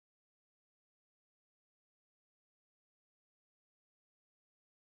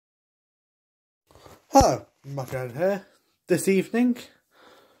Hello, Matthew here. This evening,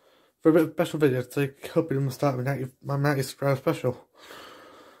 for a bit of a special video, to hoping I'm going to start my 90 subscriber special.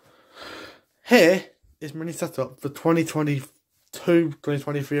 Here is my new setup for 2022,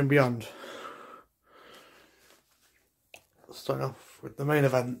 2023 and beyond. Starting off with the main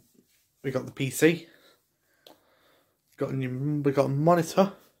event, we got the PC, we got a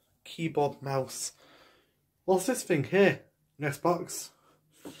monitor, keyboard, mouse. What's this thing here? An Xbox.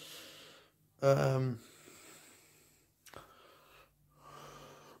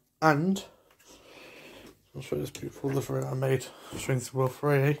 And I'll show you this beautiful livery that I made for World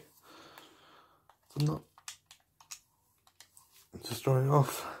 3. I'm not just drawing it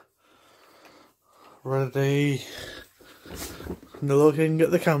off. Ready. Now looking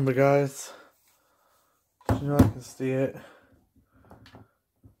at the camera, guys. You know I can see it,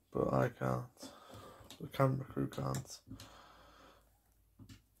 but I can't. The camera crew can't.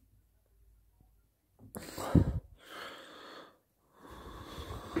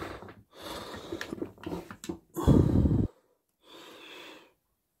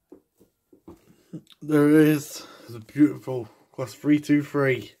 There is a beautiful Class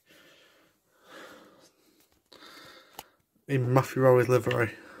 323 in Matthew Rowley's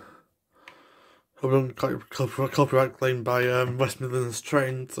livery. I don't got copyright claimed by West Midlands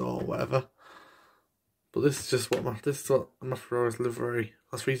Trains or whatever. But this is just what Matthew Rowley's livery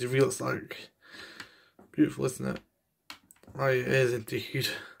Class 323 looks like. Beautiful, isn't it? Right, it is indeed.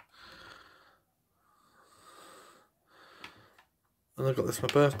 And I got this for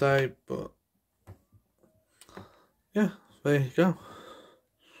my birthday, but yeah, there you go.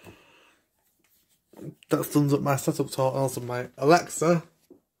 That sums up my setup talk. Also, my Alexa,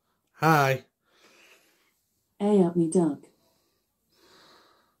 hi. Hey up me duck.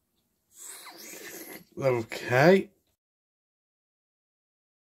 Okay.